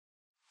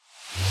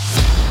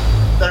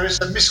there is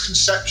a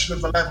misconception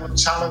of the level of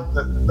talent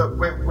that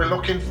we're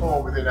looking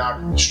for within our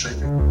industry.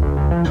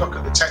 Look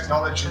at the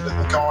technology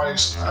that the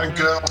guys and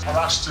girls are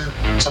asked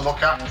to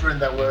look after in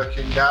their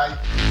working day.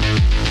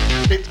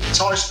 It's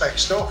high-spec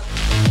stuff,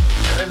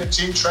 and it's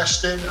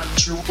interesting and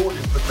it's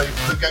rewarding for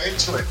people that get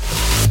into it.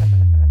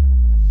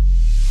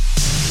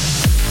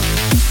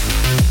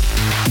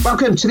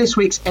 Welcome to this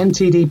week's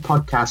MTD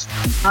podcast,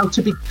 How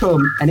to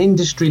Become an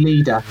Industry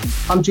Leader.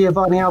 I'm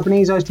Giovanni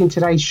Albanese, hosting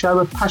today's show,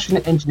 a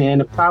passionate engineer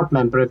and a proud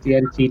member of the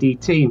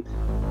MTD team.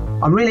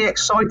 I'm really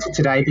excited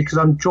today because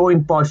I'm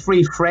joined by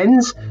three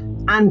friends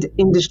and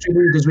industry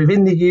leaders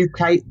within the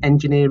UK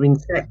engineering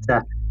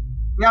sector.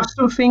 We have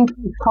something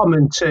in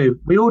common too.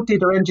 We all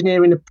did our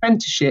engineering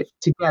apprenticeship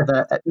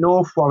together at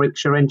North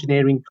Warwickshire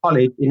Engineering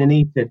College in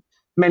Nuneaton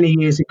many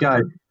years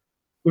ago.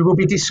 We will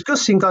be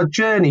discussing our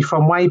journey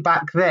from way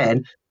back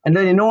then and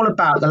learning all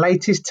about the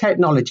latest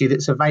technology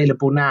that's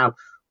available now.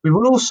 We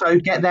will also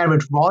get their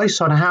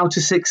advice on how to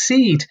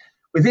succeed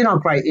within our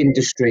great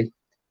industry.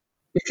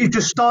 If you're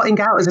just starting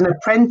out as an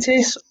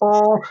apprentice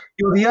or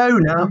you're the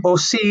owner or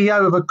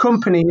CEO of a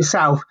company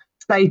yourself,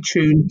 stay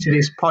tuned to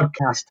this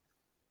podcast.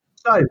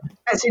 So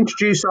let's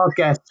introduce our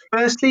guests.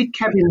 Firstly,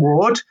 Kevin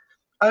Ward,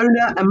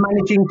 owner and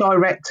managing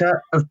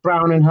director of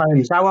Brown &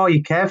 Holmes. How are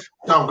you, Kev?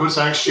 Oh, good,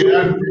 thanks,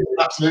 Gio.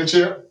 Afternoon to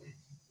you.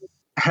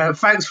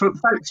 Thanks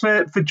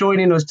for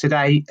joining us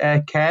today,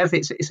 Kev.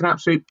 It's an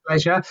absolute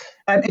pleasure.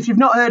 If you've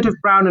not heard of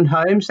Brown &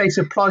 Holmes, they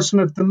supply some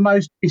of the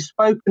most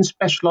bespoke and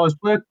specialised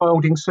work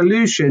building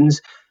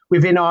solutions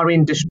within our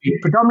industry,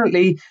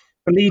 predominantly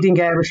for leading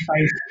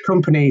aerospace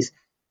companies.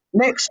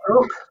 Next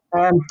up,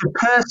 the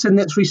person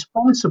that's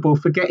responsible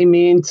for getting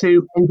me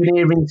into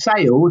engineering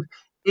sales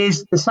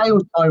is the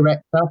sales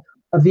director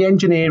of the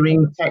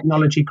Engineering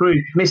Technology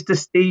Group, Mr.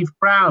 Steve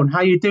Brown.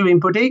 How you doing,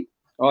 buddy?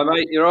 Hi,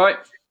 mate. You all right?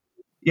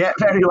 Yeah,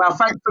 very well.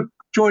 Thanks for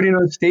joining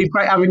us, Steve.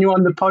 Great having you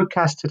on the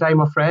podcast today,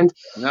 my friend.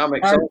 No, I'm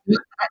excited.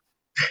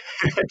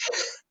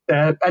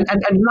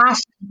 And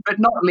last but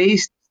not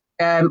least,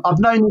 I've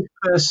known this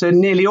person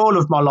nearly all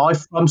of my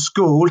life from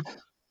school,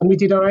 and we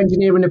did our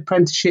engineering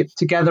apprenticeship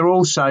together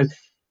also.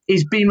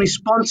 He's been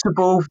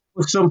responsible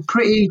for some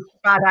pretty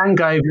bad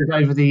hangovers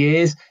over the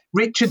years.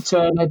 Richard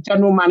Turner,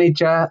 General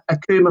Manager,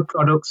 Akuma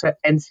Products at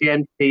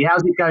NCMT.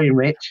 How's it going,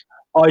 Rich?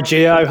 Hi,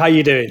 Gio. How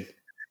you doing?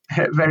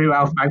 Very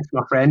well, thanks,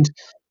 my friend.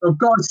 Well,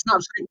 God, it's an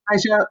absolute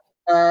pleasure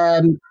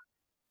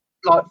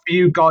for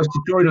you guys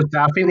to join us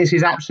now. I think this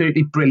is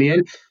absolutely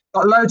brilliant.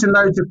 Got loads and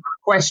loads of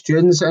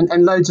questions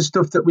and loads of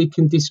stuff that we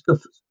can discuss.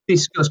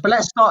 But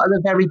let's start at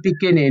the very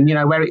beginning,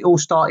 where it all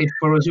started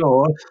for us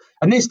all.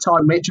 And this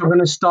time, Rich, I'm going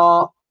to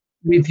start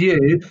with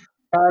you.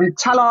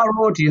 Tell our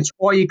audience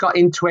why you got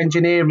into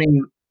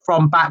engineering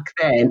from back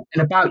then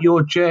and about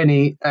your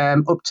journey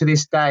up to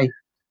this day.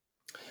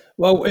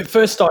 Well, it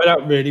first started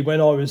out really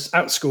when I was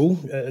at school,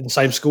 in the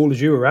same school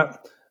as you were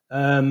at.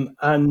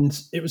 And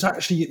it was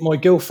actually my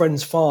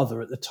girlfriend's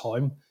father at the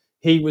time.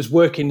 He was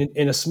working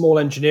in a small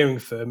engineering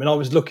firm, and I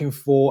was looking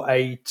for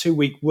a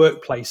 2-week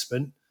work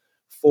placement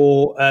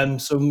for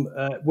some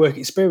work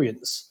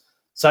experience.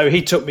 So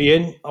he took me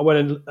in. I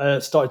went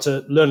and started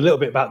to learn a little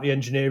bit about the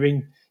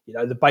engineering,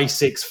 the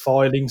basics,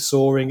 filing,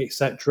 sawing,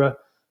 etc.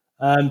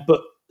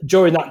 But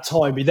during that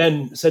time, he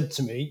then said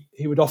to me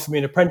he would offer me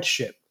an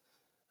apprenticeship.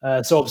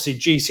 So obviously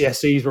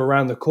GCSEs were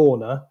around the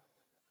corner.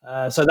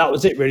 So that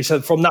was it really. So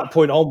from that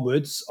point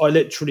onwards, I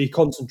literally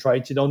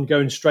concentrated on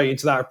going straight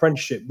into that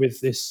apprenticeship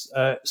with this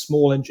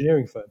small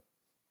engineering firm.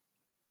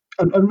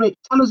 And Rick,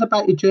 tell us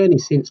about your journey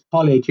since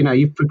college.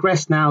 You've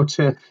progressed now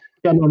to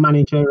General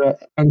Manager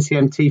at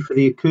NCMT for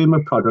the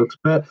Akuma products,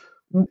 but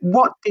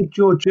what did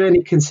your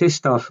journey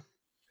consist of?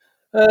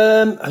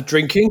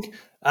 Drinking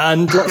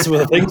and lots of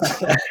other things.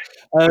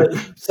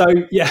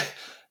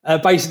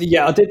 Basically,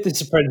 I did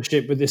this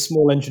apprenticeship with this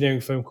small engineering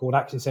firm called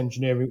Axis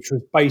Engineering, which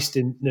was based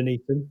in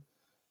Nuneaton.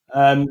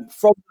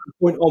 From that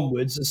point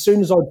onwards, as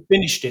soon as I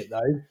finished it,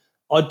 though,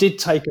 I did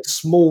take a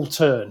small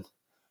turn.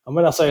 And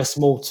when I say a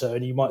small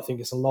turn, you might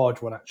think it's a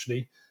large one,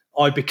 actually.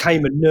 I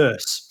became a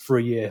nurse for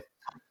a year.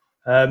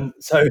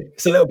 So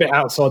it's a little bit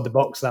outside the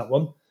box, that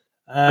one.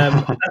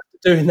 After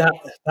doing that,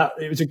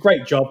 it was a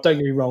great job, don't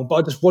get me wrong, but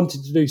I just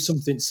wanted to do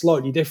something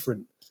slightly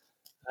different.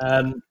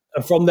 And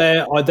from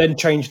there, I then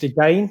changed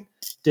again.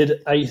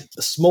 Did a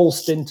small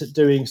stint at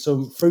doing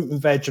some fruit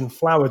and veg and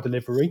flower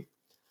delivery.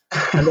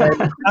 And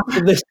then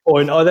after this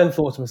point, I then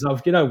thought to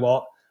myself, you know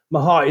what?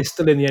 My heart is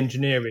still in the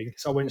engineering.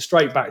 So I went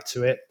straight back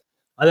to it.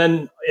 And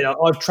then,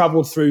 I've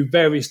traveled through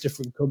various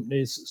different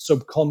companies,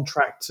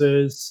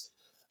 subcontractors,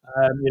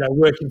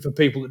 working for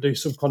people that do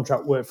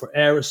subcontract work for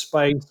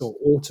aerospace or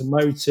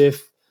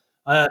automotive,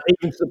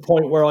 even to the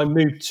point where I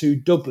moved to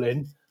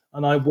Dublin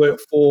and I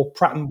worked for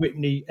Pratt &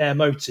 Whitney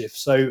Airmotive,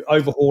 so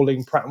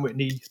overhauling Pratt &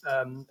 Whitney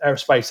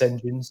aerospace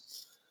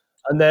engines,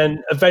 and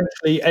then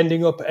eventually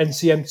ending up at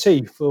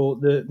NCMT for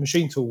the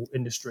machine tool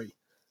industry.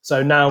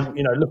 So now,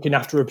 looking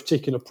after a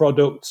particular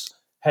product,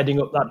 heading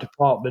up that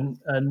department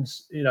and,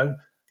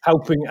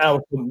 helping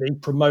our company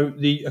promote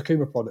the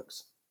Akuma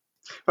products.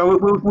 Well,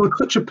 we'll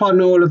touch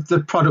upon all of the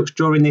products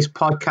during this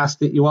podcast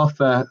that you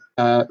offer,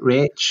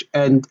 Rich,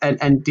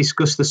 and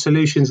discuss the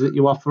solutions that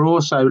you offer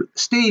also.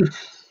 Steve,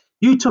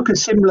 you took a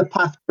similar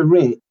path to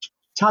Rich.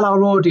 Tell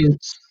our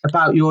audience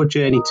about your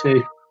journey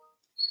too.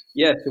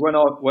 Yeah, so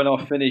when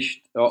I finished,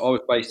 I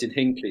was based in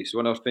Hinckley. So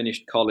when I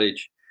finished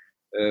college,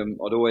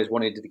 I'd always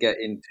wanted to get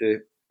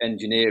into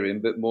engineering,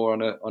 but more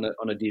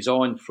on a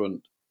design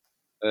front.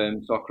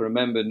 So I can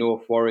remember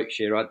North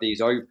Warwickshire had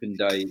these open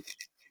days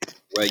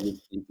where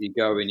you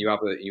go and you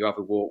have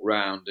a walk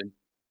round,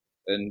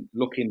 and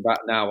looking back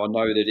now, I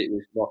know that it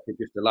was like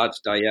just a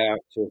lad's day out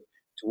to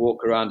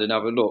walk around and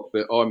have a look.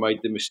 But I made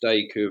the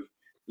mistake of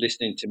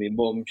listening to my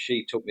mum.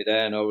 She took me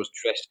there, and I was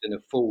dressed in a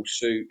full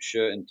suit,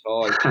 shirt and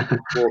tie,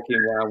 walking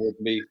around with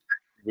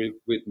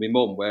my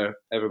mum, where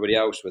everybody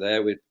else were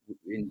there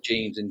in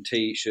jeans and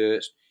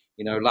t-shirts,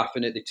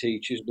 laughing at the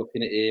teachers,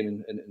 looking at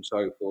him, and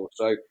so forth.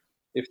 So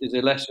if there's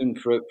a lesson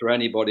for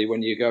anybody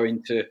when you're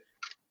going to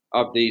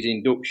have these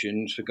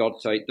inductions, for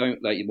God's sake,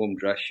 don't let your mum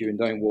dress you and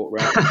don't walk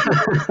around.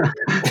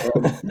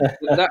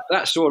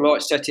 That sort of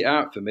like set it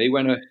out for me.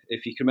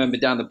 If you can remember,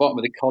 down the bottom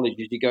of the college,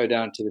 as you go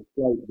down to the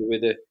slope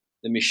with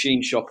the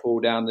machine shop all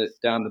down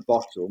the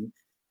bottom,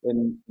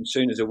 and as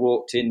soon as I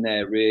walked in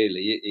there,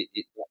 really,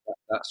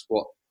 that's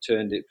what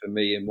turned it for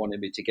me and wanted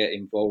me to get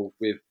involved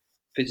with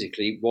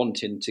physically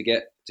wanting to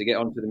get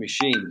onto the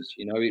machines.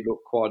 It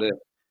looked quite a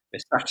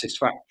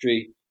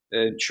satisfactory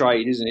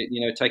trade, isn't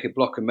it? Take a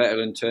block of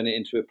metal and turn it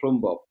into a plumb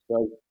box.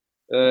 So,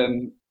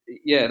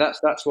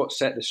 that's what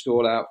set the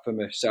stall out for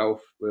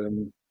myself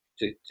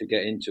to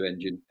get into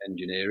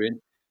engineering,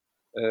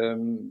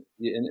 and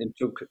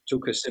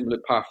took a similar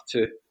path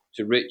to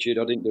Richard.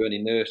 I didn't do any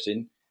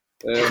nursing.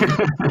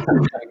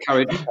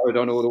 Carried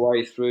on all the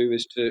way through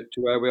as to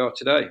where we are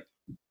today.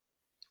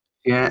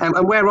 Yeah,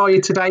 and where are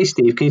you today,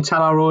 Steve? Can you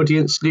tell our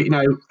audience,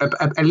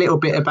 a little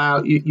bit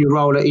about your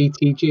role at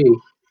ETG?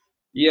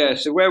 Yeah,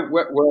 so where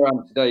I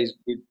am today is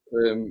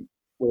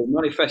we're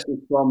manifested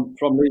from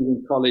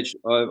leaving college.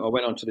 I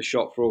went on to the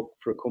shop for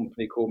a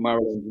company called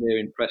Marrow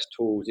Engineering Press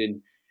Tools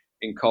in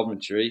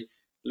Coventry.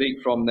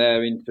 Leaped from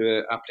there into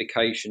an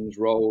applications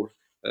role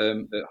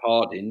at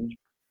Harding,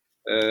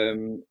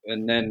 and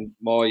then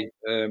my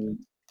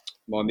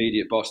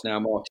immediate boss now,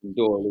 Martin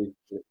Doyle,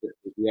 who's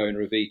the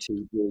owner of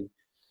ETG,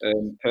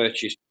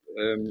 purchased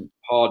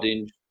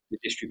Harding the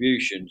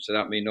distribution. So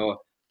that means I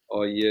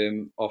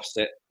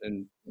offset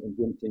and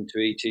jumped into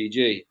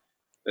ETG,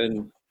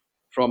 and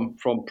from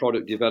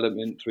product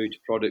development through to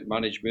product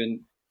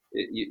management,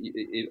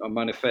 I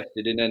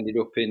manifested and ended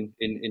up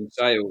in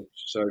sales.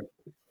 So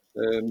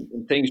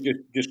and things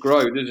just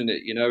grow, doesn't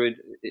it?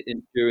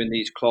 During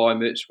these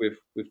climates, we've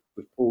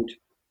pulled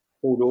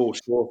all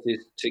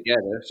sources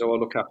together. So I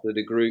look after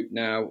the group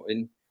now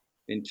in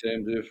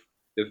terms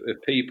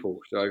of people.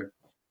 So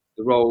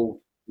the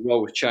role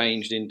has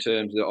changed in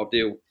terms that I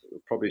deal,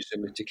 probably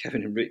similar to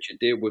Kevin and Richard,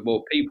 deal with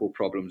more people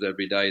problems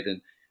every day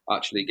than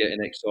actually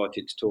getting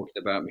excited to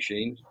talking about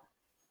machines.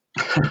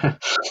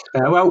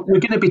 Well, we're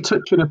going to be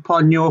touching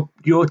upon your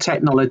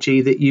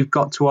technology that you've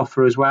got to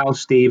offer as well,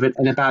 Steve,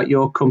 and about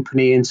your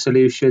company and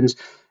solutions.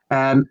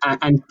 And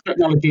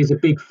technology is a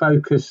big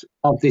focus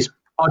of this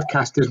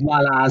podcast, as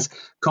well as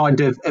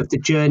kind of the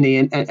journey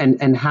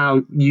and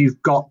how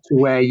you've got to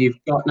where you've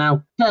got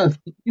now. Kev,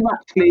 you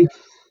actually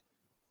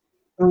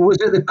was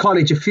at the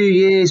college a few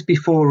years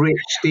before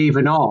Rich, Steve,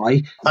 and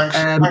I.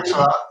 Thanks for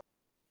that.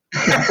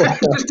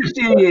 Just a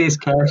few years,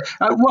 Kev.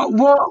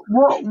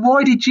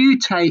 Why did you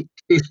take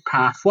this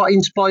path? What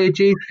inspired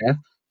you, Kev?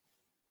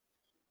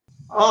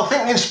 I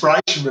think the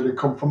inspiration really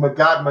come from my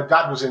dad. My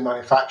dad was in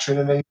manufacturing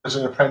and he was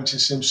an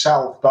apprentice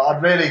himself.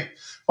 But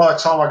by the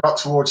time I got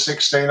towards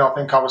 16, I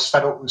think I was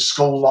fed up with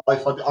school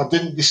life. I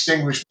didn't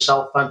distinguish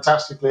myself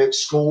fantastically at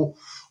school,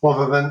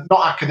 other than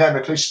not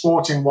academically.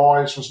 Sporting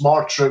wise was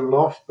my true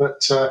love,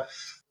 but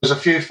there's a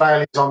few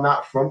failures on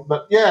that front.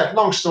 But yeah,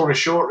 long story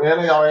short,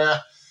 really,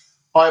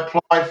 I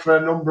applied for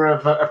a number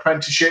of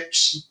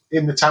apprenticeships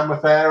in the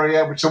Tamworth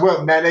area, which there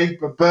weren't many,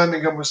 but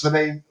Birmingham was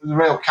the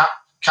real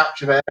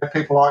capture there.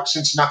 People like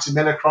Cincinnati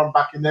Millicron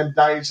back in them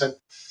days, and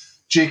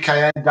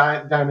GKN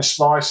down the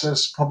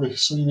Spicers. Probably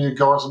some of you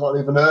guys have not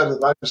even heard of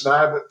those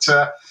now,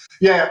 but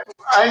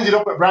I ended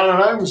up at Brown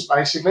and Holmes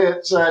basically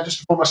at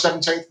just before my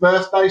 17th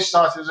birthday.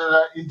 Started as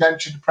an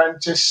indentured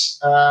apprentice,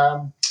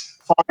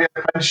 5-year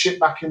apprenticeship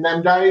back in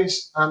them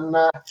days, and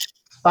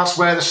that's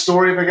where the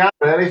story began,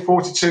 really.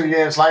 42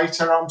 years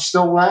later, I'm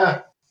still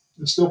there.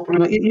 I'm still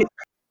pretty.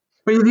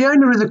 Well, you're the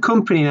owner of the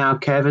company now,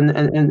 Kev,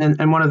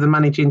 and one of the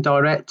managing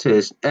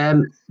directors.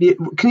 Can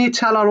you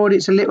tell our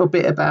audience a little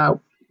bit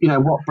about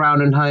what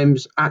Brown and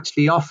Holmes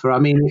actually offer? I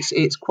mean,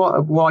 it's quite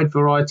a wide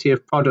variety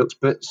of products,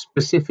 but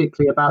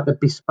specifically about the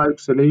bespoke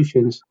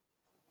solutions.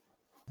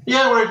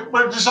 Yeah,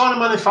 we're a design and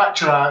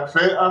manufacture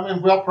outfit. I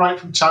mean, we operate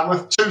from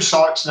Tamworth, 2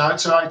 sites now,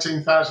 2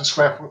 18,000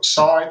 square foot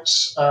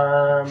sites.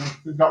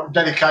 We've got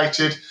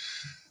dedicated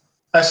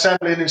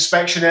assembly and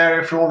inspection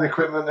area for all the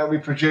equipment that we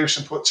produce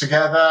and put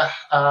together.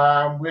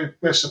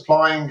 We're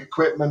supplying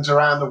equipment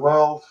around the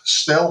world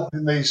still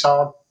in these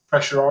hard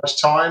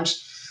pressurised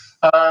times.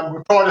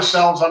 We pride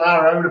ourselves on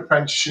our own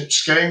apprenticeship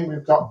scheme.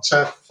 We've got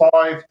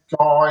 5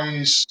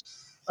 guys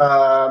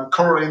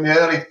currently in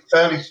the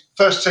early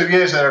first 2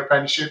 years of their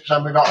apprenticeships,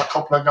 and we've got a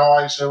couple of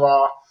guys who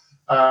are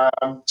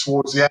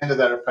towards the end of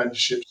their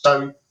apprenticeship.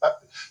 So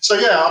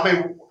yeah, I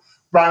mean,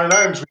 Brown &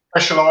 Holmes, we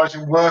specialise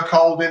in work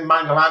holding,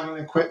 manual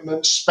handling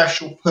equipment,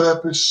 special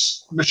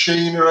purpose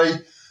machinery.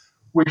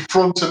 We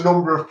front a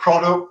number of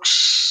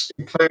products,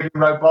 including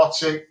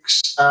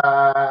robotics,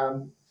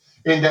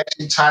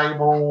 indexing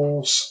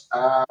tables,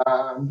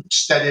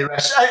 steady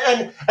rest,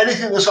 and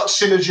anything that's got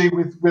synergy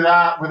with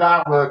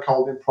our work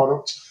holding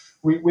product.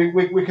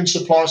 We can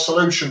supply a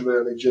solution,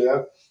 really,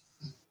 Gio.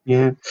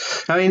 Yeah,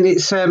 I mean,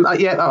 it's I'm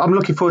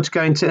looking forward to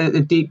going to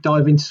a deep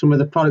dive into some of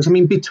the products. I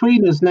mean,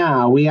 between us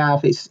now, we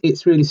have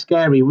it's really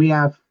scary. We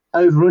have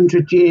over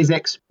 100 years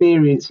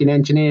experience in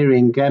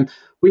engineering.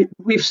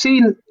 We've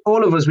seen,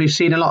 all of us, we've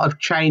seen a lot of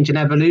change and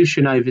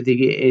evolution over the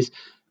years.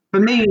 For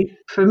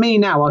me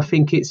now, I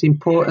think it's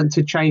important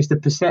to change the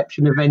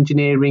perception of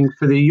engineering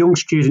for the young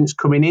students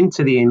coming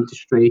into the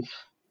industry.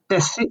 There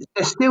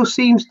still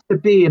seems to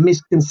be a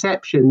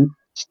misconception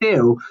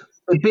still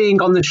that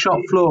being on the shop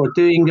floor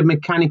doing a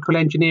mechanical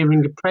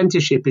engineering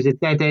apprenticeship is a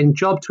dead-end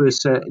job to a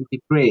certain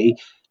degree.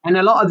 And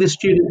a lot of the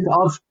students that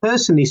I've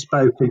personally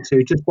spoken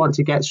to just want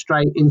to get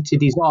straight into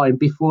design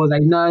before they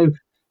know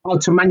how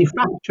to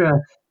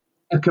manufacture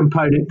a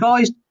component.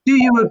 Guys, do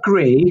you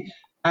agree?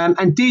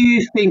 And do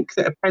you think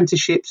that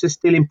apprenticeships are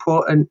still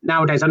important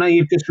nowadays? I know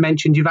you've just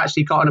mentioned you've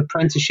actually got an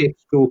apprenticeship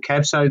school,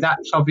 Kev, so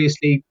that's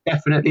obviously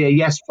definitely a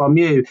yes from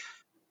you.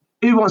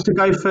 Who wants to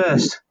go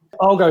first?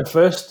 I'll go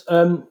first.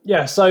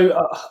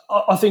 So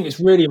I think it's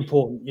really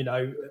important. You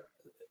know,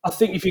 I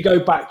think if you go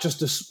back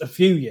just a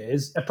few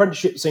years,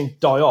 apprenticeships seemed to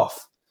die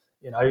off.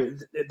 You know,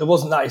 there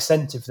wasn't that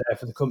incentive there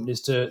for the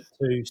companies to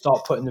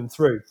start putting them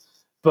through.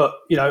 But,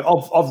 you know,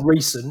 of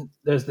recent,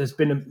 there's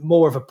been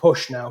more of a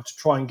push now to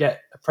try and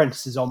get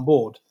apprentices on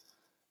board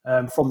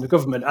from the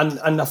government.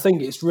 And I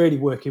think it's really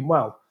working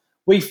well.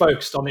 We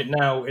focused on it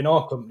now in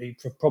our company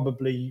for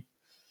probably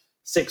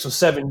 6 or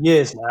 7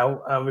 years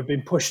now, and we've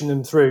been pushing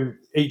them through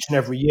each and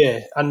every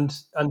year. And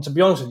to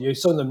be honest with you,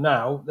 some of them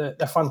now,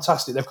 they're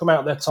fantastic. They've come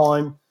out their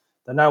time.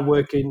 They're now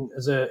working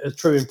as a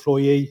true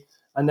employee,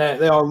 and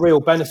they are a real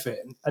benefit.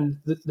 And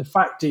the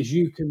fact is,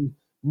 you can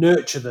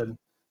nurture them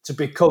to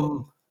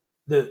become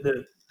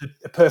the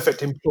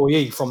perfect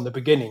employee from the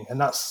beginning, and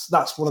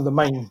that's one of the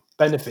main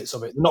benefits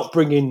of it. They're not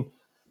bringing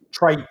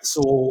traits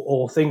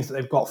or things that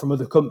they've got from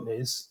other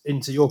companies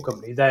into your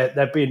company.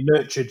 They're being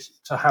nurtured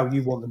to how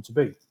you want them to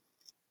be.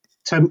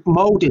 So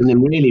moulding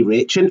them really,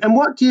 Rich. And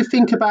what do you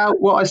think about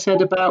what I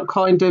said about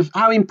kind of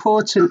how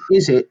important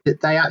is it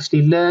that they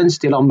actually learn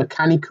still on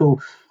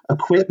mechanical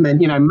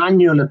equipment, you know,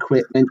 manual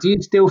equipment? Do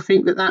you still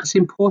think that that's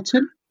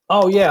important?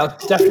 Oh yeah,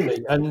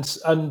 definitely. And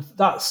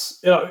that's,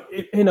 you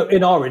know,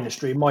 in our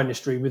industry, my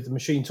industry, with the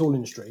machine tool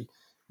industry,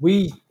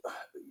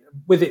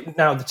 with it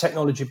now, the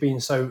technology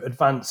being so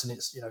advanced, and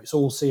it's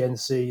all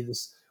CNC.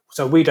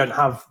 So we don't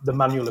have the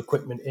manual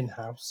equipment in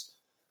house.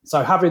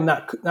 So having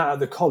that at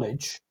the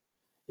college,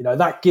 you know,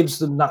 that gives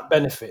them that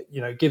benefit. You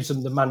know, it gives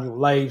them the manual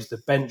lathes, the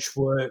bench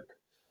work,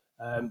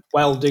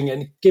 welding,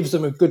 and it gives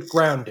them a good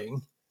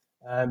grounding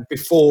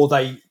before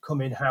they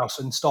come in house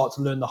and start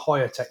to learn the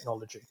higher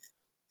technology.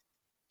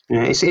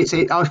 Yeah,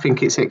 I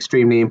think it's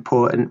extremely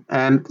important.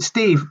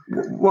 Steve,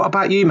 what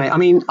about you, mate? I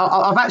mean,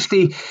 I've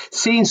actually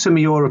seen some of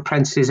your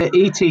apprentices at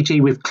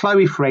ETG with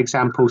Chloe, for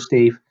example,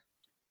 Steve.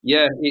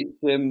 Yeah,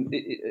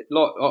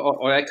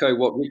 I echo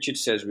what Richard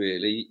says,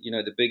 really. You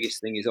know, the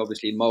biggest thing is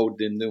obviously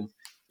moulding them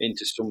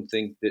into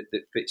something that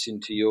fits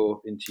into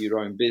your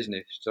own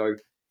business. So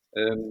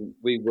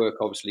we work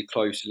obviously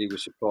closely. We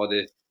supply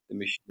the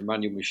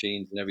manual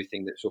machines and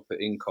everything that's up at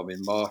Incom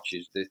in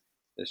Marches. The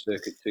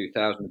circa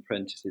 2,000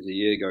 apprentices a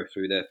year go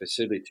through their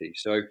facility.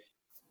 So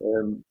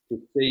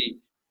to see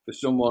for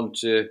someone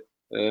to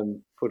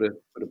put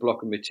a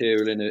block of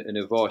material in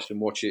a vise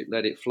and watch it,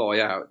 let it fly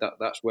out,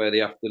 that's where they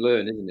have to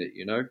learn, isn't it?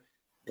 You know,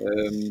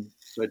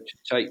 so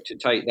to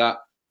take that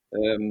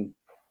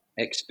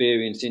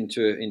experience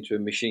into a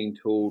machine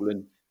tool,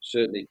 and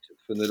certainly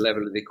from the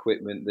level of the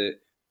equipment that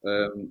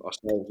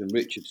ourselves and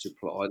Richard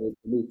supply,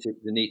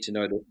 they need to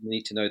know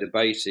the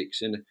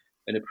basics and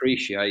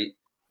appreciate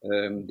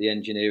the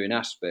engineering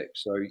aspect.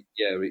 So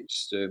yeah,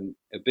 it's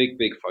a big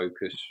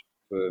focus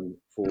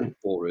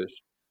for us.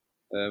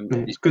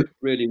 It's good,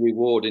 really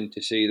rewarding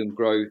to see them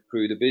grow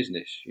through the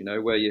business. You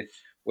know,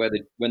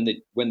 when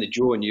they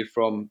join you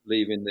from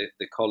leaving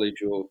the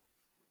college or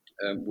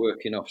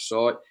working off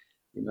site,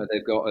 you know,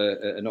 they've got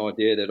an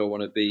idea that I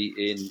want to be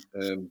in.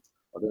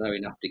 I don't know,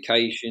 in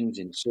applications,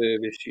 in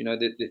service. You know,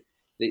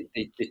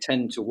 they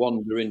tend to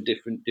wander in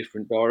different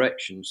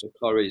directions. So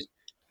Chloe's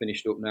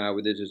finished up now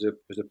with us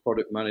as a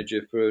product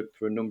manager for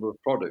a number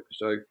of products.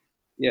 So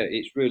yeah,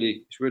 it's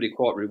really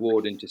quite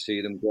rewarding to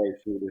see them grow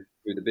through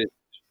the business.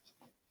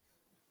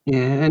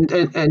 Yeah,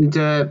 and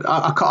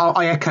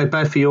I echo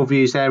both of your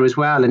views there as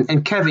well.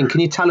 And Kevin,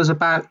 can you tell us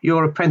about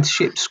your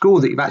apprenticeship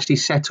school that you've actually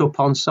set up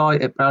on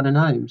site at Brown &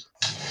 Holmes?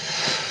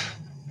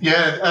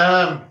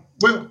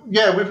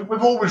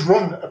 We've always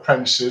run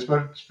apprentices,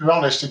 but to be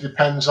honest, it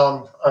depends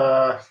on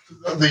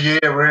the year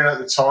we're in at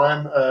the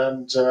time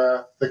and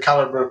the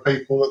calibre of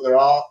people that there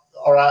are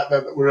out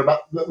there that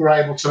we're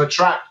able to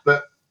attract.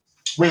 But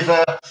we've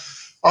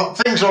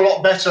things are a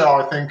lot better,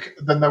 I think,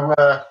 than they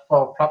were,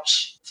 well,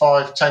 perhaps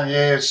 5-10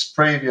 years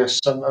previous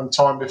and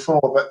time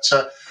before. But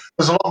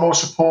there's a lot more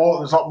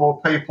support. There's a lot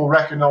more people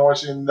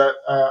recognising that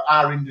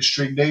our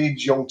industry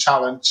needs young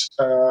talent,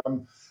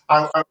 and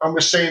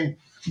we're seeing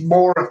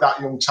more of that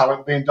young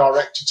talent being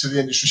directed to the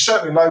industry,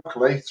 certainly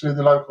locally through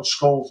the local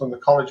schools and the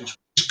colleges,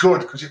 which is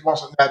good because it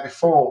wasn't there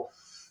before.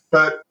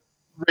 But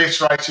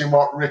reiterating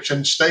what Rich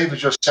and Steve have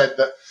just said,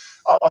 that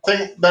I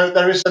think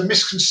there is a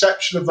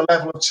misconception of the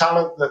level of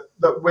talent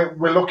that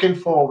we're looking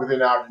for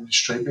within our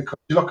industry, because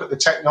you look at the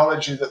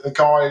technology that the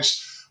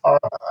guys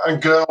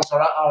and girls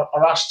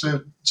are asked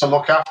to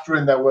look after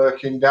in their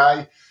working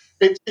day.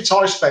 It's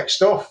high spec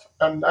stuff,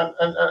 and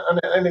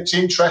it's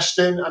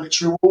interesting and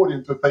it's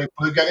rewarding for people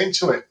who get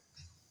into it.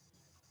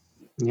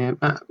 Yeah,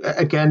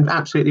 again,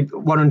 absolutely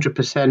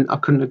 100%. I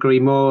couldn't agree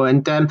more.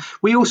 And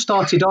we all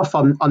started off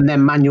on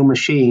them manual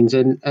machines.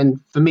 And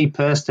for me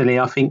personally,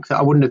 I think that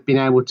I wouldn't have been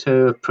able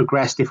to have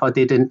progressed if I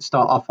didn't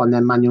start off on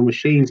them manual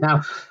machines.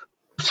 Now,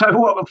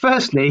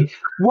 firstly,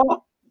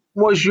 what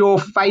was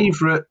your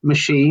favourite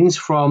machines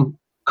from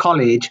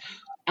college?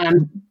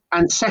 And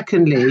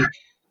secondly,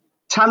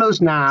 tell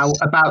us now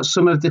about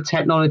some of the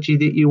technology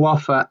that you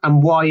offer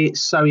and why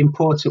it's so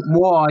important,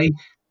 why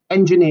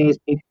engineers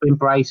need to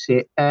embrace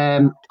it.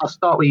 I'll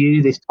start with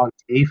you this time,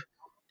 Steve.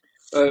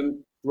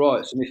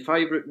 Right. So my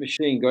favourite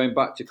machine going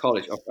back to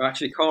college, I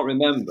actually can't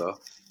remember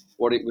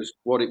what it was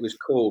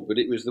called, but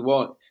it was the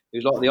one.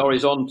 It was like the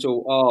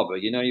horizontal arbor.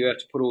 You know, you had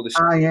to put all the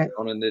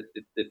on and the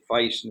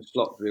face and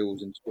slot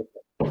drills and stuff.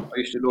 I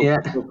used to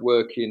love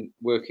working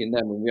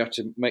them, and we had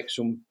to make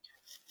some.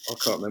 I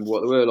can't remember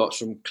what they were, like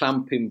some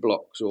clamping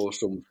blocks or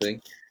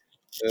something.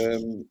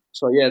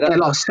 So yeah, that's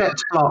like a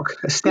stepped block,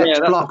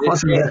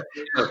 wasn't it?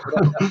 Yeah,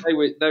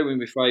 they were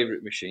my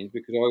favourite machines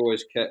because I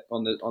always kept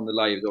on the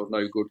lathes. I was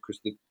no good because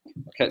I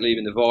kept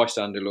leaving the vice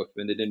handle up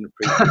and they didn't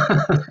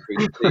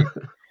appreciate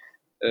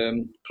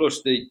it.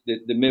 Plus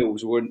the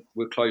mills were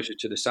closer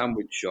to the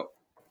sandwich shop.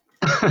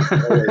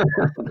 The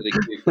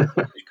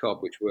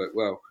cob, which worked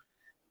well.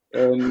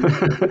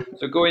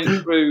 So going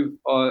through,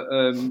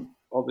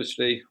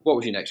 obviously, what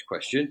was your next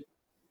question?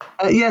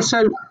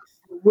 So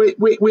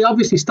we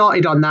obviously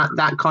started on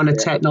that kind of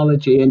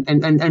technology, and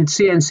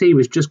CNC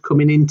was just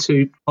coming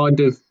into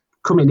play,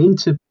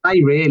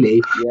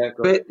 really.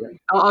 But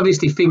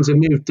obviously things have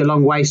moved a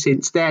long way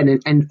since then,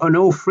 and on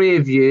all three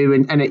of you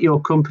and at your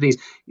companies,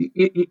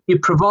 you're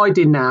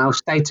providing now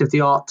state of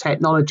the art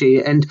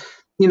technology. And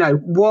you know,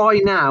 why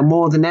now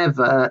more than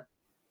ever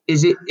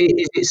is it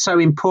so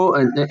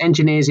important that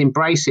engineers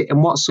embrace it,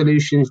 and what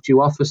solutions do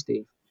you offer,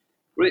 Steve?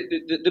 Well,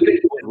 the big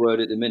word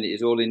at the minute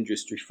is all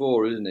Industry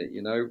 4, isn't it?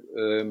 You know,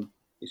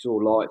 it's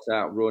all lights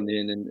out,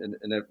 running, and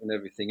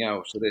everything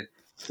else. So the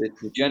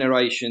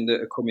generation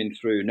that are coming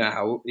through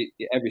now,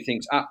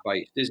 everything's app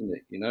based, isn't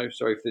it? You know,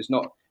 so if you've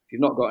not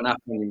got an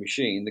app on your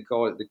machine, the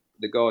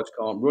guys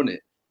can't run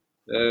it.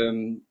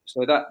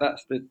 So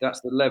that's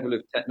the level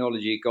of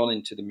technology gone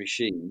into the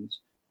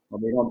machines. I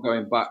mean, I'm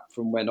going back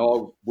from when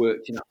I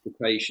worked in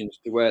applications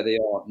to where they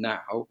are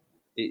now.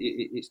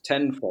 It's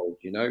tenfold,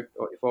 you know.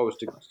 If I was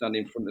to stand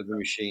in front of a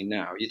machine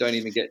now, you don't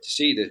even get to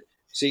see the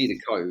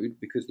code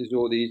because there's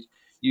all these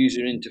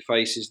user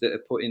interfaces that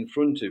are put in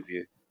front of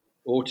you.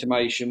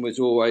 Automation was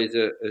always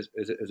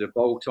as a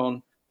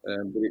bolt-on,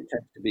 but it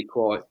tends to be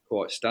quite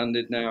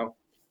standard now.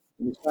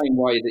 In the same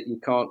way that you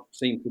can't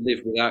seem to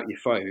live without your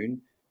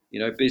phone,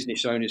 you know,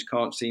 business owners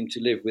can't seem to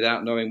live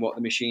without knowing what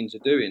the machines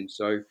are doing.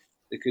 So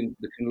they can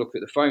look at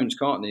the phones,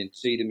 can't they, and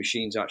see the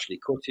machines actually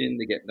cutting.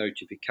 They get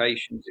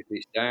notifications if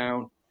it's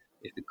down,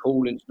 if the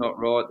coolant's not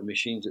right, the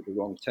machine's at the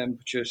wrong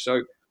temperature.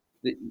 So,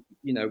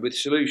 you know, with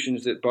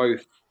solutions that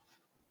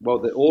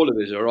that all of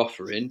us are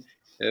offering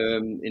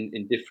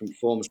in different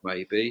forms,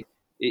 maybe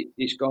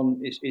it's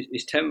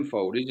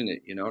tenfold, isn't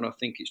it? You know, and I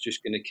think it's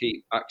just going to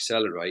keep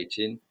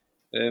accelerating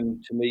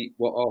to meet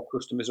what our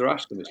customers are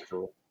asking us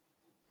for.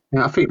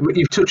 Yeah, I think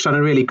you've touched on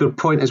a really good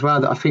point as well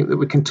that I think that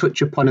we can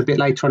touch upon a bit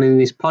later on in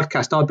this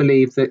podcast. I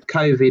believe that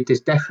COVID has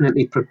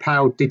definitely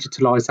propelled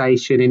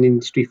digitalisation in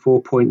Industry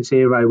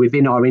 4.0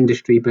 within our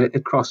industry, but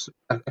across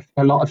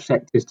a lot of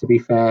sectors, to be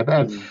fair.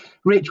 But,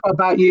 Rich, what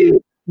about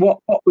you? What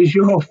was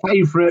your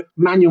favourite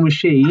manual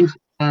machine,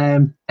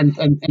 and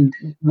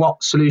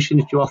what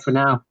solutions do you offer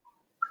now?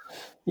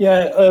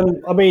 Yeah,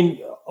 I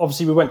mean,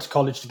 obviously we went to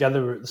college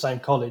together. We were at the same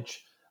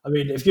college. I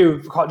mean, I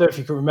don't know if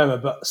you can remember,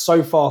 but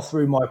so far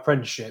through my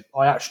apprenticeship,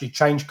 I actually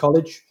changed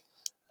college.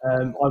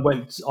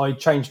 I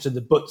changed to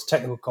the Butts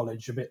Technical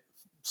College a bit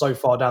so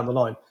far down the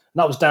line. And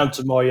that was down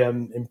to my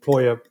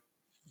employer.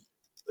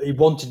 He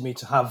wanted me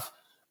to have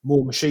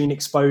more machine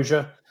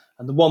exposure.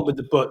 And the one with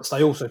the Butts,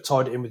 they also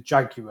tied it in with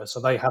Jaguar.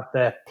 So they had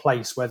their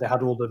place where they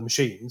had all the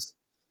machines.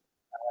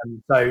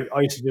 So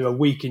I used to do a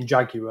week in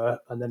Jaguar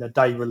and then a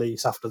day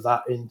release after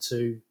that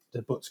into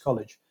the Butts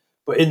College.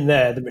 But in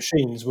there, the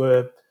machines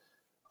were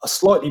a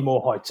slightly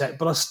more high tech,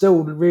 but I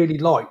still really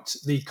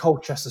liked the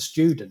Colchester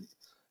student.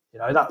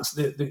 That's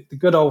the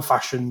good old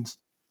fashioned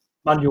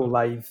manual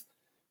lathe.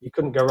 You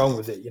couldn't go wrong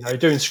with it.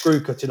 Doing screw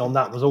cutting on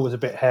that was always a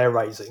bit hair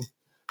raising.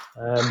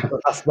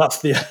 But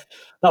that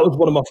was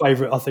one of my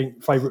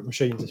favourite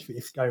machines.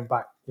 If going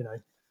back,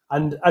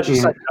 and as you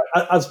say,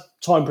 as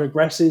time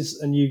progresses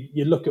and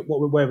you look at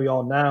where we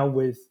are now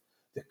with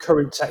the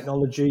current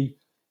technology,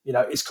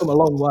 it's come a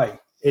long way.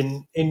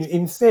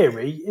 In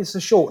theory, it's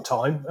a short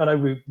time. I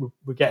know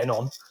we're getting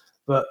on,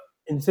 but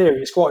in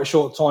theory, it's quite a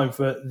short time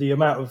for the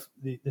amount of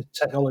the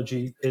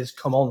technology has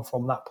come on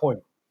from that point.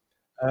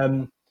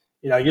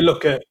 You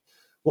look at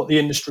what the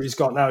industry's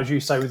got now, as you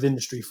say, with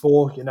Industry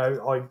 4,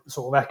 I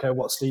sort of echo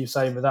what Steve's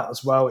saying with that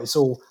as well. It's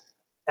all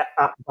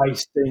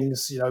app-based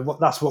things.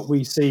 That's what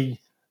we see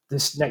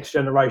this next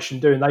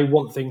generation doing. They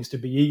want things to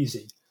be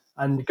easy.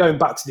 And going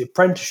back to the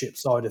apprenticeship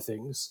side of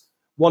things,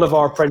 one of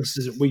our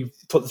apprentices that we've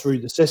put through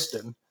the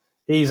system,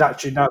 he's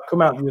actually now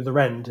come out the other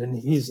end and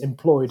he's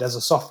employed as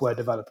a software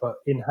developer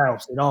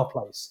in-house in our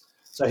place.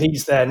 So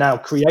he's there now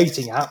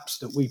creating apps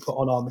that we put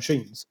on our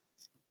machines.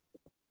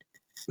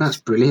 That's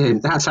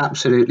brilliant. That's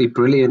absolutely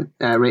brilliant,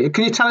 Rita.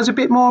 Can you tell us a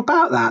bit more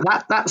about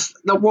that? That's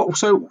what.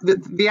 So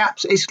the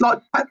apps. It's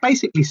like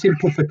basically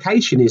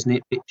simplification, isn't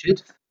it,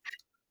 Richard?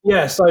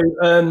 Yeah. So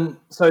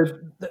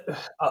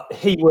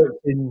he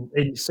worked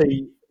in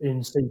C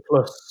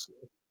plus,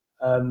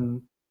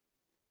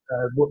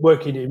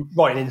 writing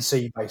in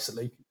C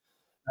basically.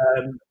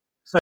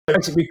 So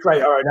basically, we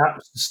create our own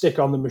apps to stick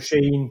on the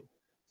machine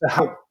to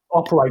help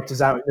operators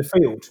out in the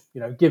field.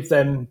 Give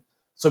them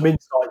some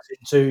insights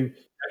into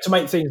to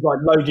make things like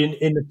loading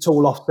in the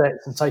tool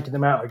offsets and taking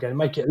them out again,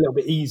 make it a little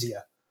bit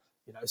easier.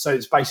 So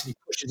it's basically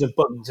pushes of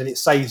buttons and it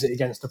saves it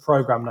against a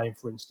program name,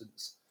 for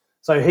instance.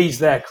 So he's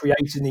there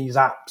creating these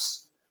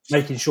apps,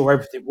 making sure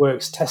everything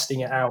works, testing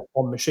it out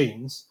on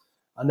machines,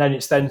 and then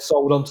it's then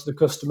sold on to the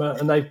customer,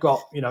 and they've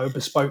got a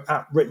bespoke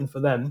app written for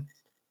them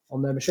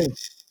on their machine.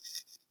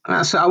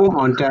 So I wouldn't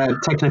mind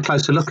taking a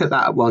closer look at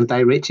that one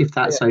day, Rich, if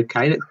that's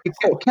okay.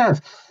 Kev,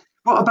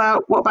 what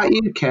about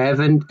you, Kev?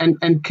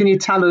 And can you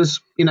tell us,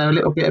 a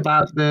little bit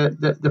about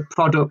the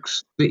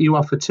products that you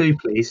offer too,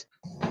 please?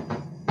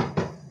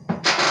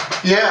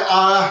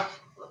 Yeah,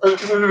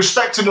 with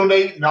respect to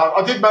Nuneaton,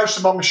 I did most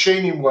of my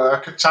machining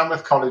work at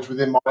Tamworth College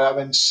within my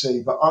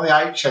ONC, but on the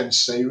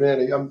HNC,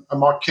 really, and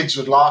my kids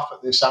would laugh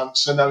at this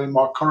answer, knowing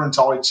my current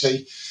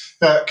IT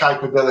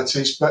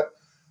capabilities. But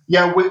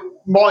yeah,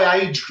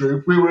 my age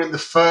group, we were in the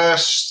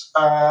first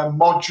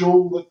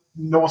module that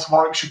North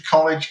Warwickshire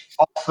College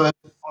offered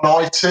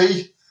on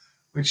IT,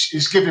 which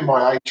is giving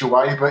my age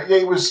away, but yeah,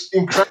 it was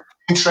incredibly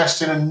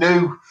interesting and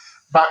new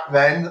back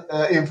then,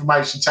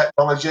 information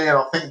technology, and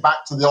I think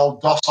back to the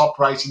old DOS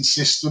operating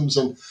systems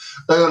and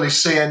early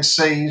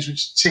CNCs,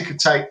 which ticker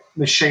tape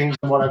machines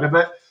and whatever.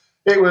 But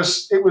it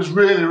was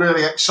really,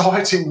 really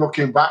exciting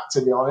looking back,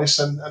 to be honest,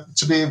 and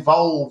to be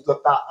involved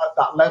at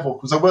that level,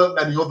 because there weren't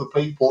many other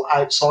people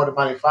outside of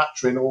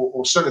manufacturing,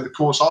 or certainly the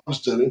course I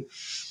was doing,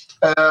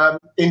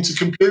 into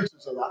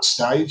computers at that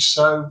stage.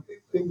 So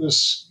it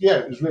was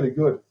really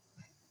good.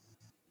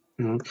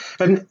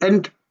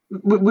 And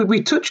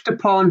we touched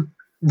upon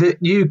that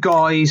you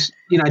guys,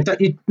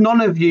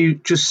 none of you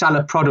just sell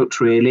a product,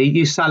 really.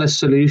 You sell a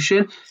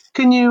solution.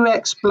 Can you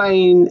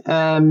explain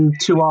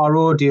to our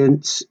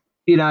audience,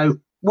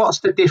 what's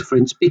the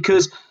difference?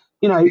 Because,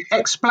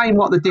 explain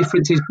what the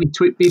difference is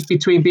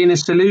between being a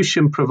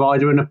solution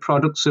provider and a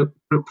product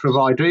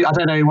provider. I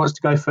don't know who wants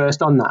to go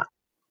first on that.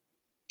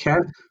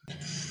 Kev?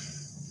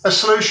 A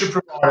solution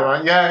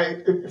provider,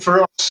 yeah.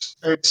 For us,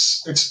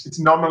 it's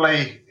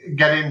normally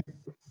getting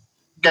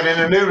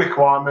a new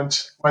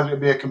requirement, whether it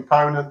be a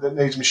component that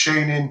needs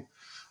machining,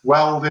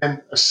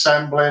 welding,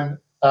 assembling,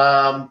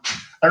 and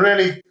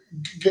really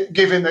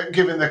giving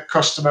the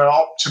customer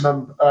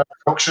optimum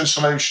production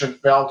solution to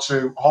be able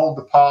to hold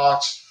the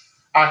part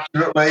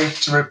accurately,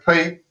 to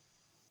repeat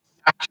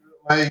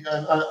accurately,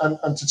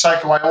 and to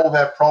take away all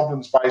their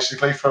problems,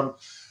 basically, from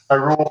a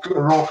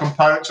raw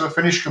component to a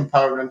finished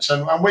component.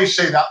 And we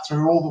see that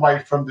through all the way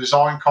from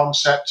design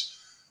concept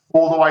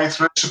all the way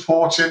through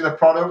supporting the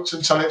product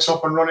until it's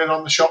up and running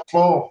on the shop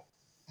floor.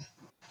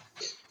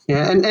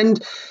 Yeah,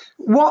 and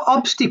what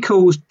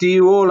obstacles do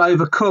you all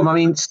overcome? I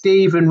mean,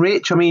 Steve and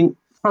Rich,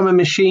 from a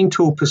machine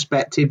tool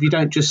perspective, you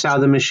don't just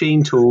sell the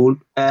machine tool,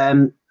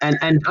 and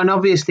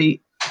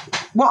obviously,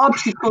 what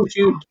obstacles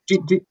do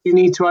you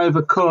need to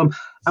overcome,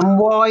 and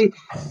why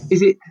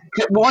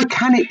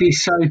can it be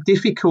so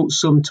difficult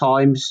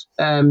sometimes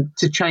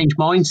to change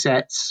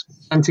mindsets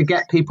and to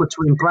get people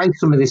to embrace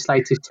some of this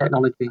latest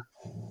technology?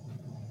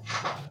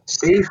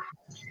 Steve?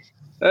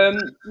 Well,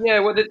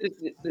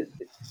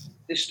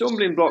 the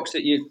stumbling blocks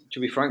that to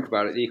be frank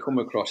about it, that you come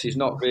across is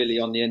not really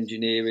on the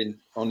engineering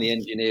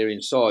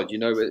side.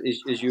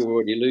 As you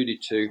already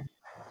alluded to,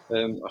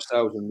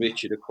 ourselves and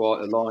Richard are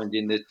quite aligned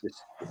in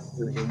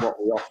what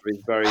we offer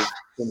is very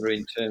similar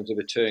in terms of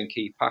a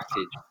turnkey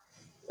package.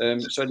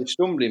 So the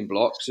stumbling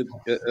blocks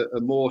are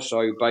more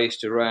so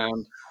based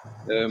around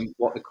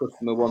what the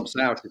customer wants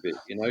out of it.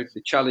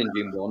 The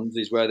challenging ones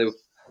is where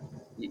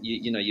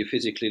you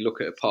physically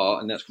look at a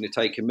part and that's going to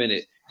take a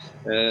minute.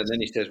 Then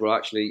he says, well,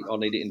 actually, I'll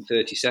need it in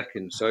 30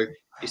 seconds. So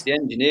it's the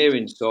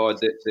engineering side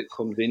that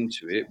comes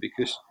into it,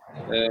 because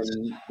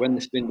when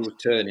the spindle's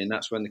turning,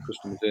 that's when the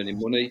customer's earning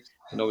money.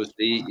 And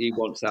obviously, he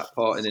wants that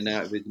part in and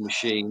out of his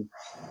machine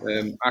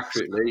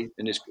accurately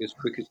and as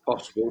quick as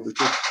possible,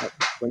 because that's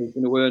when he's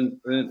going to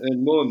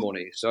earn more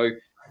money. So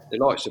the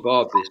likes of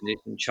our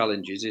business and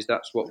challenges is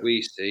that's what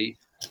we see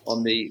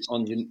on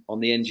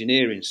the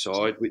engineering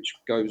side, which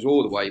goes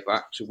all the way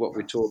back to what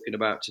we're talking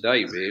about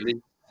today.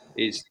 Really,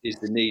 is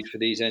the need for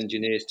these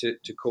engineers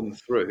to come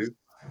through,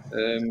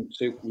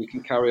 so we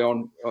can carry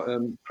on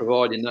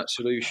providing that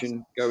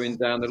solution going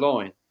down the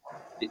line.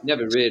 It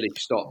never really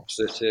stops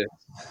at a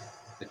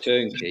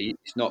turnkey.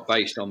 It's not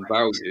based on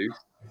value.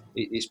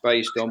 It's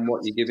based on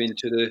what you're giving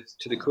to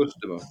the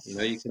customer.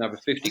 You can have a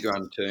 50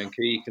 grand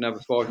turnkey. You can have a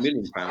 £5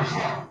 million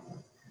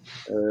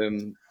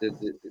turnkey.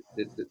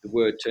 The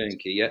word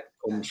turnkey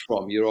comes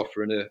from you're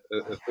offering a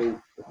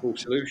full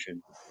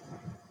solution.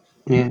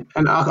 Yeah,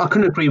 and I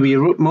couldn't agree with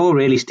you more,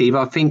 really, Steve.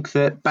 I think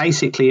that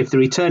basically, if the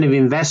return of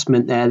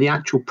investment there, the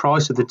actual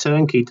price of the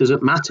turnkey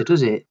doesn't matter,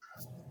 does it?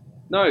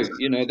 No,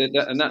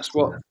 and that's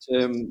what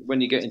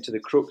when you get into the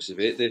crux of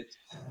it,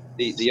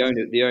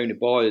 the owner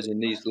buyers in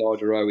these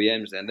larger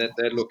OEMs, then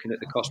they're looking at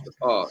the cost per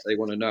part. They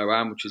want to know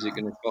how much is it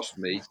going to cost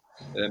me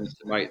to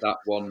make that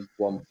one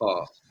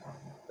part,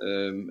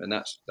 and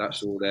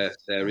that's all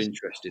they're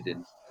interested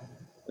in,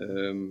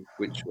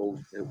 which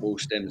all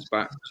stems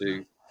back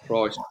to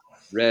price.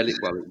 Rarely,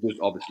 well, it does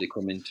obviously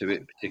come into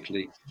it,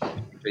 particularly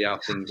how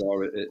things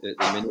are at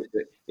the minute.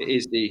 But it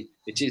is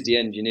the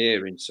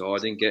engineering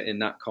side and getting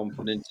that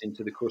confidence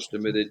into the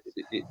customer that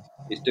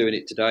it's doing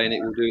it today and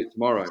it will do it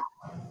tomorrow.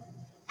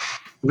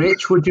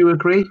 Rich, would you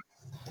agree?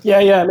 Yeah.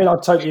 I mean, I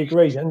totally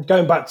agree. And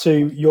going back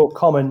to your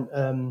comment,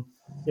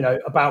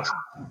 about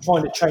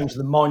trying to change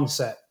the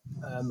mindset,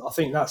 I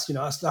think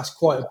that's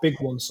quite a big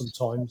one.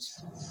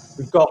 Sometimes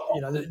we've got,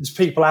 there's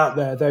people out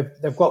there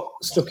they've got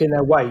stuck in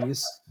their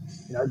ways,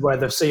 where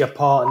they see a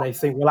part and they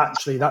think, well,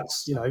 actually,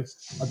 that's I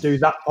do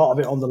that part of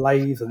it on the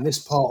lathe and this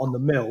part on the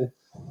mill,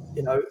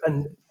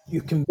 and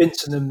you're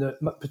convincing them that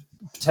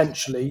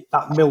potentially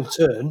that mill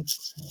turn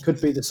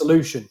could be the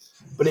solution,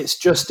 but it's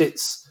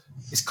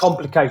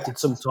complicated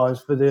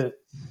sometimes for the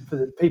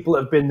people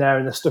that have been there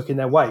and they're stuck in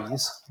their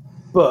ways.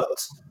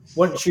 But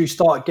once you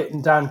start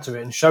getting down to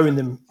it and showing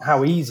them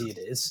how easy it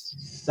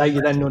is, they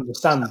then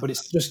understand. But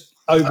it's just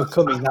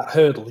overcoming that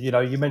hurdle.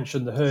 You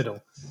mentioned the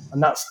hurdle,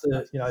 and that's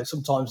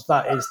sometimes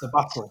that is the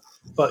battle.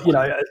 But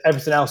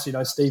everything else,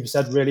 Steve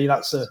said, really,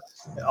 I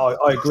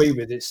agree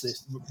with it.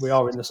 We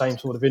are in the same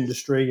sort of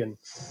industry, and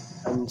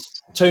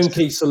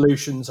turnkey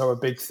solutions are a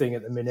big thing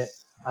at the minute.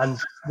 And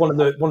one of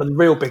the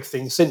real big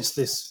things since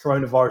this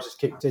coronavirus has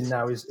kicked in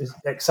now is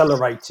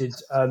accelerated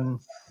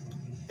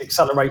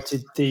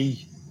the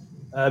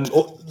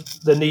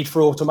need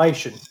for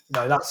automation.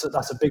 That's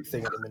a big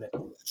thing at the minute.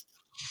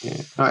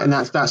 Yeah, right, and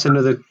that's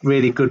another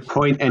really good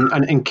point. And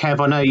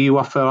Kev, I know you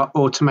offer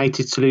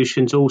automated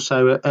solutions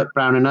also at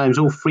Brown and Holmes.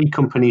 All three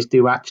companies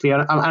do, actually.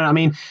 And I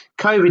mean,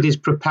 COVID has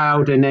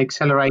propelled and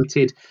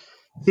accelerated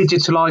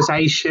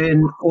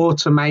digitalisation,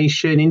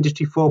 automation,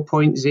 Industry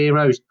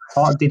 4.0 is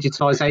part of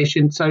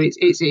digitalisation. So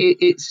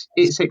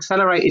it's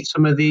accelerated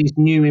some of these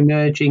new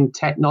emerging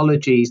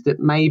technologies that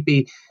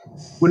maybe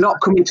were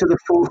not coming to the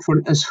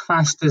forefront as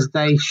fast as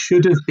they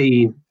should have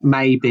been.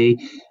 Maybe,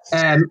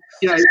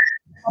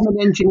 from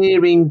an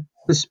engineering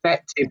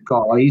perspective,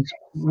 guys,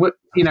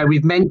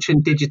 we've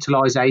mentioned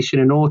digitalisation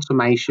and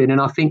automation,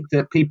 and I think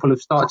that people have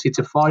started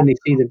to finally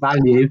see the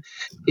value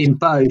in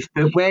both.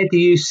 But where do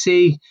you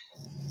see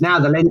now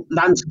the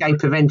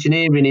landscape of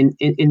engineering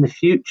in the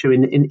future,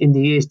 in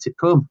the years to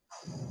come?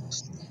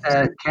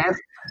 Kev?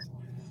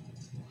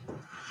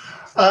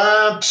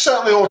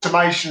 Certainly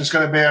automation is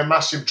going to be a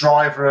massive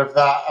driver of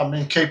that. I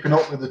mean, keeping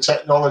up with the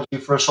technology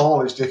for us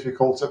all is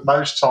difficult at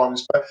most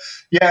times. But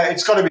yeah,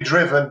 it's got to be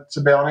driven, to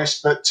be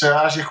honest. But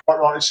as you quite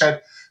rightly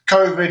said,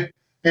 COVID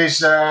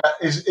is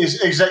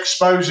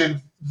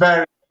exposing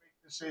various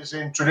weaknesses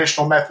in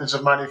traditional methods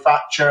of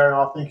manufacture, and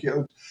I think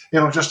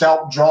it'll just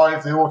help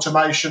drive the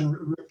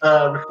automation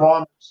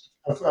requirements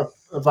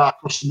of our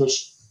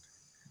customers.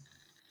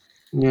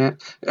 Yeah.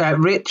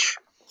 Rich?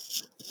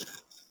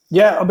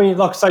 Yeah, I mean,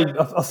 like I say,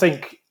 I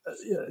think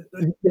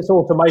this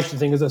automation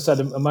thing, as I said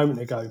a moment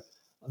ago,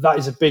 that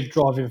is a big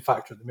driving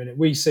factor at the minute.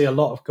 We see a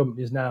lot of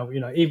companies now,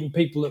 even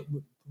people that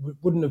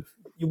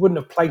you wouldn't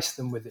have placed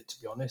them with it, to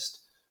be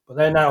honest, but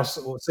they're now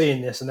sort of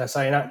seeing this and they're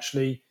saying,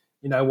 actually,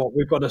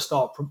 we've got to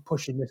start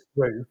pushing this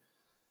through.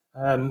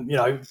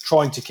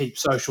 Trying to keep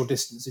social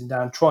distancing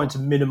down, trying to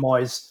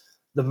minimise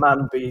the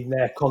man being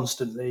there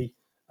constantly,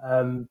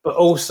 but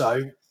also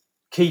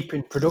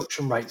keeping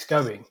production rates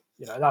going.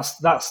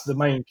 That's the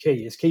main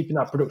key, is keeping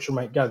that production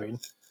rate going.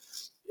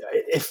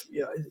 If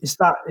it's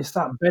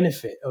that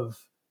benefit of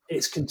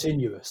it's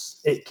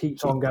continuous. It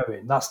keeps on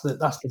going. That's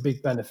the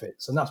big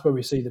benefits, and that's where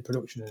we see the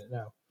production in it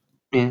now.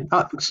 Yeah,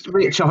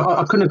 Rich,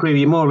 I couldn't agree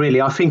with you more.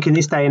 Really, I think in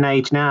this day and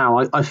age now,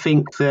 I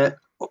think that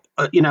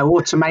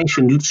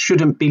automation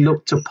shouldn't be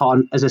looked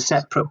upon as a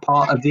separate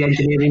part of the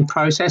engineering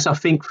process. I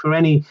think for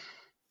any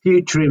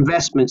future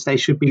investments, they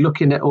should be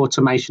looking at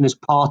automation as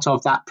part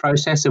of that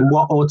process, and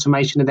what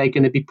automation are they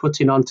going to be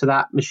putting onto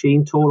that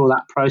machine tool or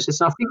that process.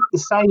 And I think the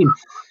same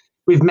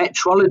with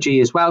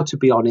metrology as well, to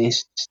be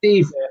honest.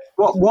 Steve,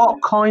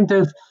 what kind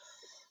of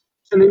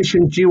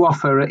solutions do you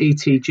offer at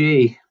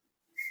ETG?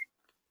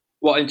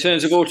 What, in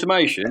terms of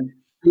automation?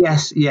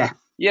 Yes, yeah.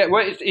 Yeah,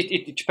 well,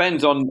 it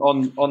depends on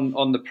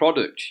the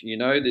product.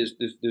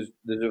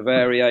 There's a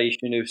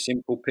variation of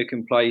simple pick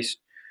and place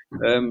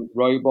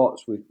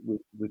robots.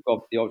 We've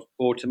got the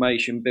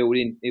automation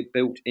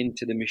built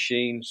into the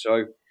machine.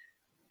 So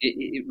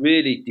it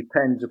really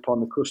depends upon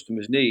the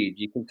customer's need.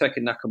 You can take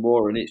a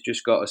Nakamura and it's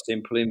just got a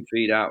simple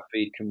in-feed,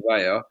 out-feed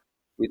conveyor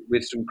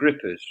with some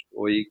grippers.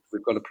 Or we've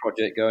got a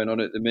project going on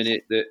at the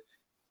minute that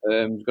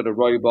we've got a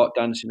robot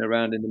dancing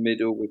around in the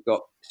middle. We've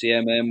got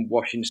CMM,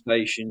 washing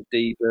station,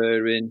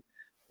 deburring,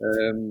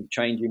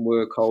 changing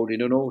work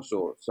holding, and all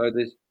sorts. So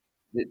there's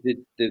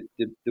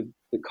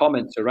the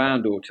comments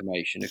around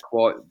automation are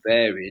quite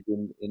varied,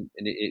 and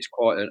it's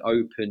quite an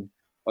open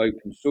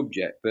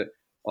subject. But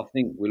I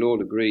think we'll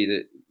all agree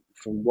that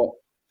from what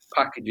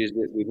packages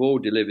that we've all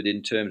delivered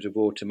in terms of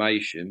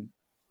automation,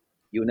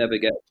 you'll never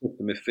get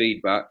customer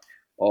feedback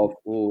of,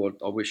 "Oh,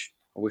 I wish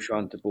I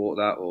hadn't bought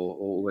that,"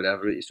 or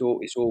whatever. It's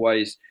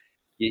always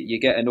you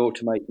get an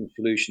automation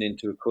solution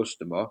into a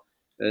customer,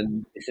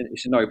 and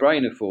it's a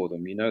no-brainer for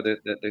them.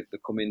 They're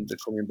coming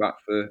back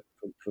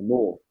for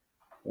more.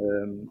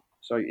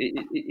 So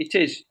it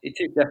is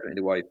definitely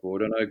the way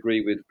forward, and I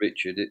agree with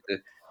Richard.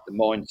 The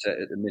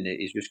mindset at the minute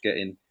is just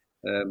getting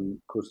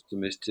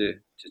customers to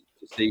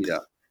see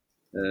that.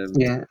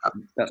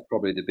 That's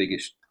probably the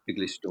biggest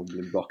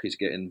stumbling block, is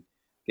getting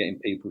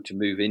people to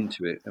move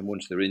into it, and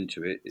once they're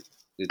into it,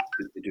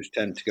 they just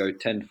tend to go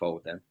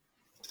tenfold then.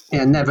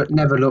 Yeah,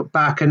 never look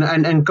back.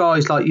 And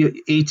guys like you,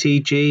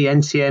 ETG,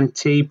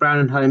 NCMT, Brown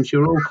and Holmes,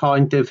 you're all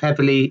kind of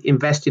heavily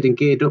invested and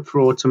geared up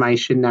for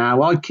automation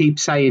now. I keep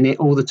saying it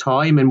all the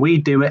time, and we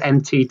do at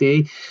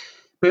MTD.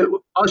 But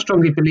I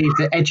strongly believe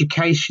that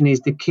education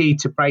is the key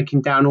to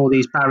breaking down all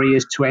these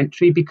barriers to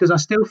entry, because I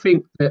still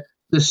think that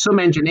there's some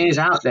engineers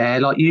out there,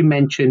 like you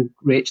mentioned,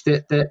 Rich,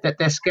 that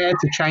they're scared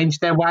to change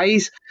their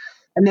ways.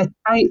 And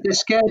they're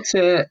scared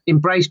to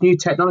embrace new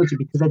technology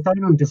because they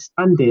don't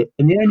understand it.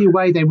 And the only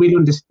way they will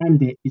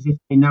understand it is if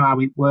they know how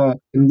it works.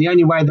 And the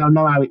only way they'll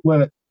know how it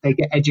works, they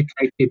get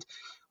educated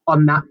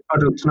on that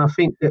product. And I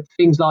think that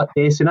things like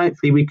this, and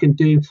hopefully we can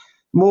do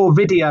more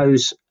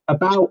videos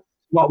about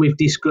what we've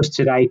discussed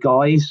today,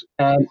 guys,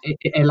 at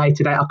a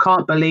later date. I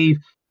can't believe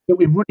that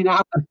we're running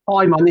out of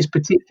time on this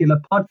particular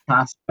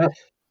podcast. But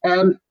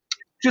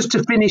just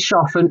to finish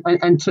off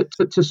and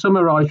to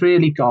summarise,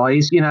 really,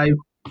 guys,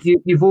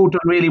 you've all done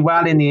really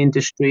well in the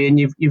industry, and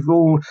you've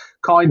all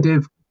kind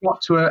of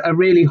got to a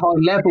really high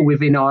level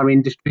within our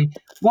industry.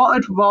 What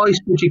advice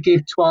would you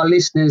give to our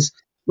listeners,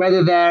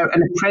 whether they're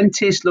an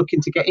apprentice looking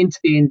to get into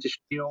the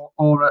industry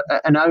or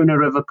an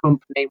owner of a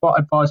company? What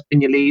advice can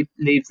you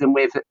leave them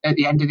with at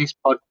the end of this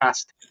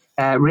podcast,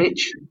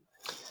 Rich?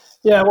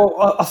 Yeah,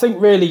 well, I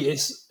think really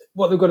it's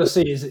what they've got to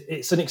see is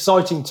it's an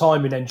exciting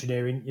time in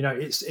engineering.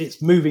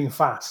 It's moving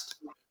fast.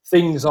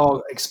 Things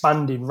are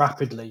expanding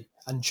rapidly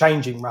and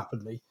changing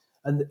rapidly.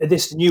 And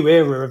this new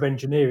era of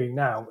engineering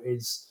now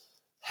is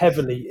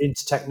heavily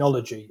into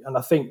technology. And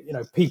I think,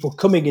 people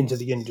coming into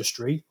the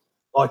industry,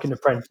 like an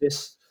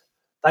apprentice,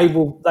 they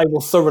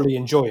will thoroughly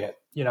enjoy it,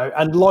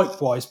 and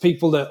likewise,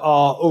 people that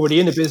are already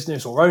in a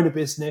business or own a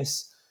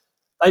business,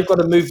 they've got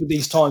to move with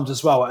these times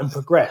as well and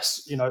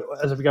progress,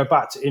 as we go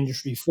back to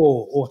Industry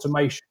 4,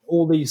 automation,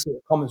 all these sort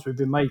of comments we've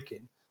been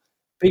making.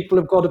 People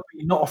have got to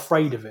be not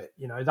afraid of it.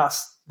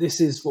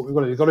 This is what we've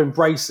got to do. We've got to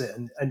embrace it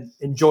and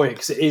enjoy it,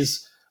 because it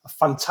is a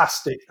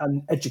fantastic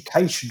and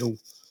educational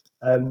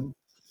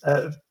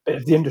bit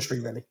of the industry,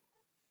 really.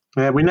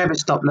 We never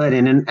stop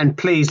learning, and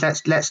please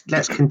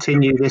let's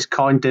continue this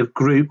kind of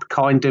group,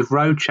 kind of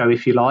roadshow,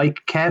 if you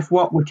like. Kev,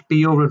 what would be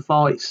your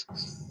advice?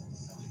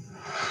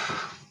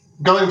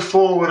 Going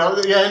forward,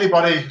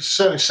 anybody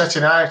certainly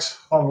setting out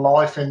on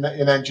life in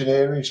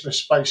engineering is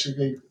just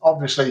basically,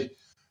 obviously,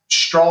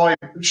 strive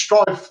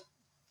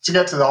to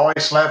get to the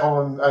highest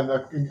level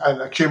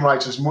and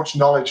accumulate as much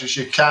knowledge as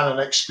you can and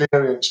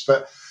experience.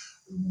 But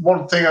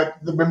one thing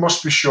that we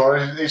must be sure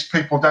is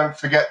people don't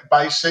forget the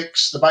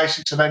basics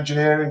of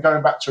engineering,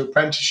 going back to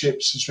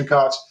apprenticeships as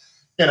regards,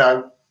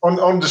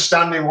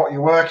 understanding what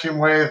you're working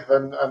with,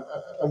 and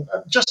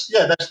just,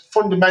 there's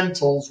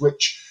fundamentals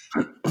which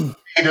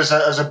need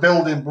as a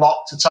building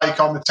block to take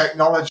on the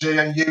technology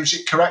and use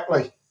it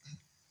correctly.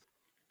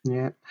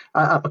 Yeah,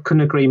 I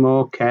couldn't agree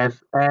more, Kev.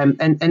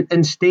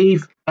 And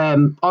Steve,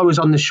 I was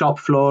on the shop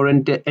floor,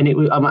 and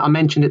I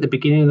mentioned at the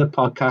beginning of the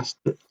podcast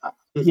that,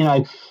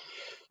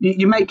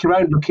 you make your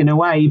own look in a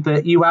way,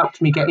 but you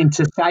helped me get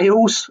into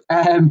sales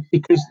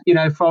because, you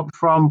know, from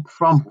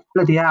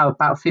bloody hell,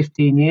 about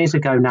 15 years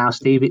ago now,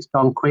 Steve, it's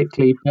gone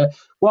quickly. But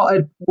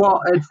what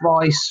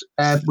advice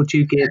would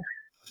you give?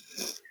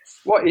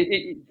 What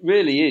it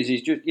really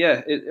is just,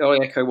 I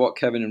echo what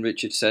Kevin and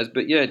Richard says,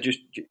 but just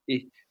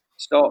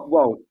start.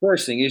 Well,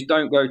 first thing is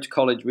don't go to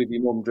college with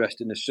your mum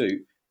dressed in a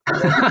suit.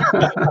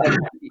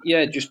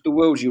 Just the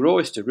world's your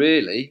oyster,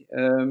 really.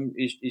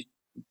 Is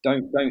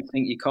don't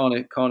think you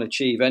can't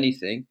achieve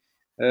anything,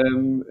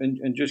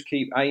 and just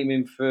keep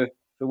aiming for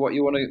what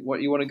you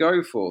want to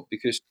go for,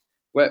 because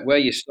where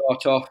you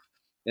start off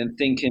and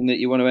thinking that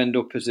you want to end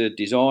up as a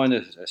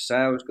designer, a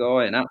sales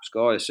guy, an apps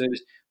guy, a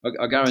service,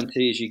 I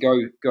guarantee as you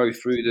go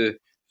through the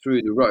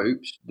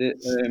ropes that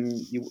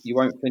you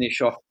won't finish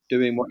off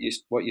doing what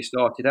you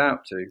started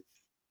out to.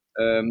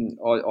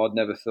 I'd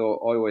never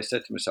thought. I always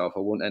said to myself I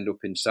wouldn't end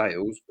up in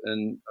sales,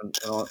 and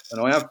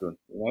I have done.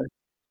 You know,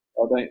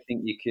 I don't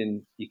think you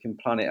can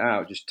plan it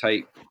out. Just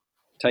take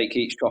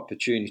each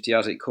opportunity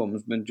as it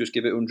comes, and just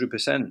give it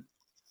 100%.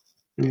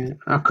 Yeah,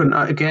 I couldn't.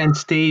 Again,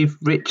 Steve,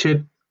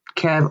 Richard,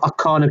 Kev, I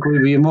can't agree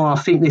with you more. I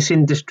think this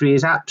industry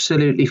is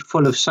absolutely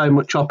full of so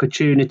much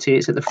opportunity.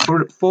 It's at the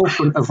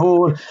forefront of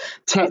all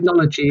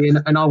technology,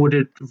 and I would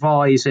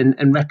advise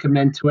and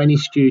recommend to any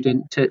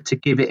student to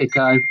give it a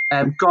go.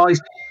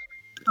 Guys,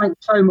 thanks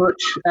so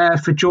much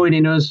for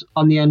joining us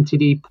on the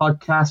MTD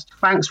podcast.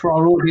 Thanks for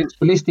our audience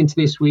for listening to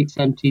this week's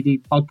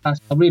MTD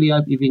podcast. I really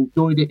hope you've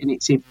enjoyed it and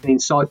it's been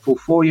insightful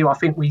for you. I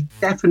think we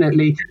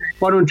definitely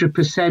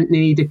 100%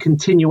 need a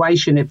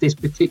continuation of this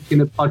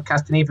particular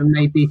podcast and even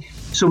maybe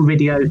some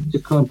videos to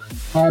come.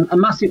 A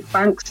massive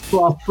thanks to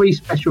our three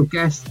special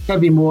guests,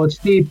 Kevin Ward,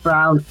 Steve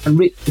Brown and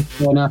Richard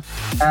Turner.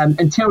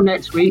 Until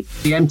next week,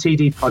 the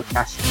MTD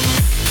podcast.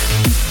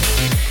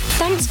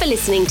 Thanks for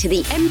listening to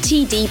the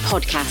MTD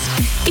podcast.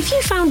 If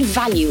you found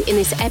value in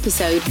this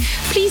episode,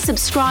 please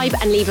subscribe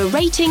and leave a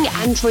rating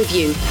and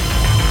review.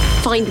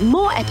 Find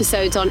more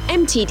episodes on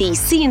mtdcnc.com.